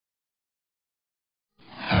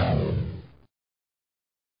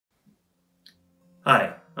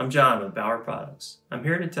Hi, I'm John with Bauer Products. I'm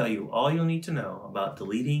here to tell you all you'll need to know about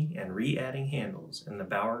deleting and re-adding handles in the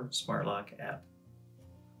Bauer Smart Lock app.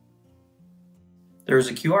 There is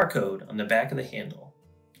a QR code on the back of the handle.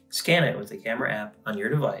 Scan it with the camera app on your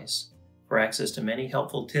device for access to many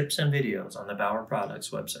helpful tips and videos on the Bauer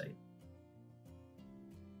Products website.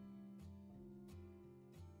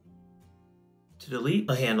 To delete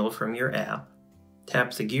a handle from your app,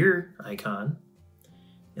 tap the gear icon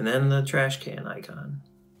and then the trash can icon.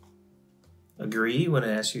 Agree when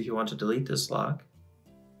it asks you if you want to delete this lock.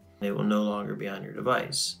 It will no longer be on your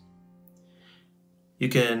device. You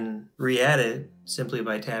can re-add it simply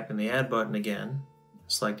by tapping the Add button again,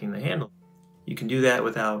 selecting the handle. You can do that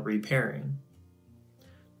without repairing.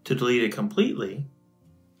 To delete it completely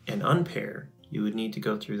and unpair, you would need to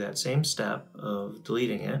go through that same step of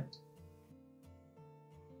deleting it.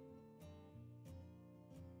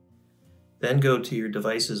 Then go to your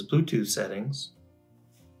device's Bluetooth settings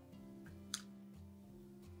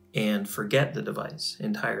and forget the device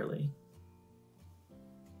entirely.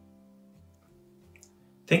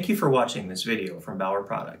 Thank you for watching this video from Bauer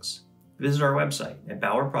Products. Visit our website at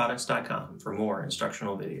bauerproducts.com for more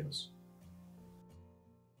instructional videos.